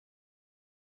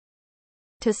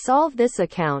To solve this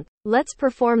account, let's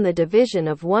perform the division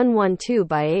of 112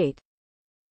 by 8.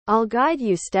 I'll guide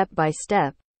you step by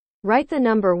step. Write the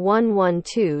number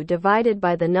 112 divided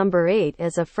by the number 8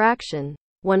 as a fraction,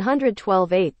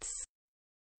 112/8.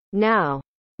 Now,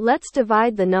 let's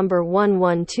divide the number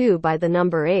 112 by the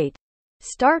number 8.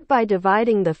 Start by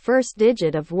dividing the first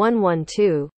digit of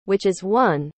 112, which is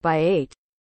 1, by 8.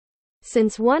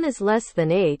 Since 1 is less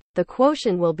than 8, the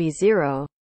quotient will be 0.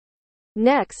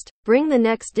 Next, bring the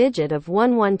next digit of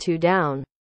 112 down,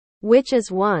 which is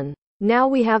 1. Now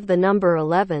we have the number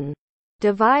 11.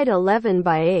 Divide 11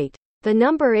 by 8. The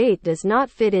number 8 does not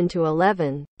fit into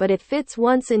 11, but it fits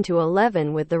once into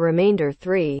 11 with the remainder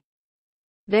 3.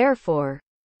 Therefore,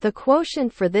 the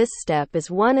quotient for this step is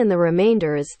 1 and the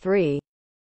remainder is 3.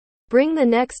 Bring the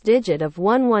next digit of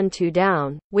 112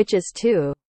 down, which is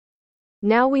 2.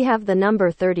 Now we have the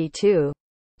number 32.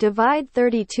 Divide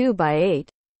 32 by 8.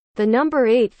 The number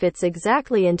 8 fits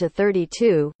exactly into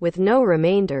 32, with no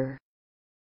remainder.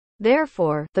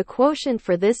 Therefore, the quotient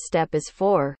for this step is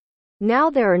 4. Now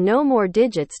there are no more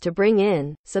digits to bring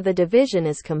in, so the division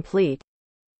is complete.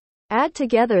 Add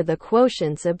together the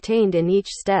quotients obtained in each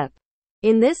step.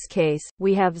 In this case,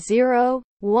 we have 0,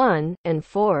 1, and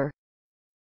 4.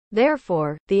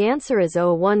 Therefore, the answer is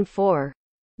 014.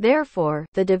 Therefore,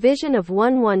 the division of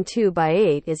 112 by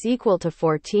 8 is equal to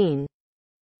 14.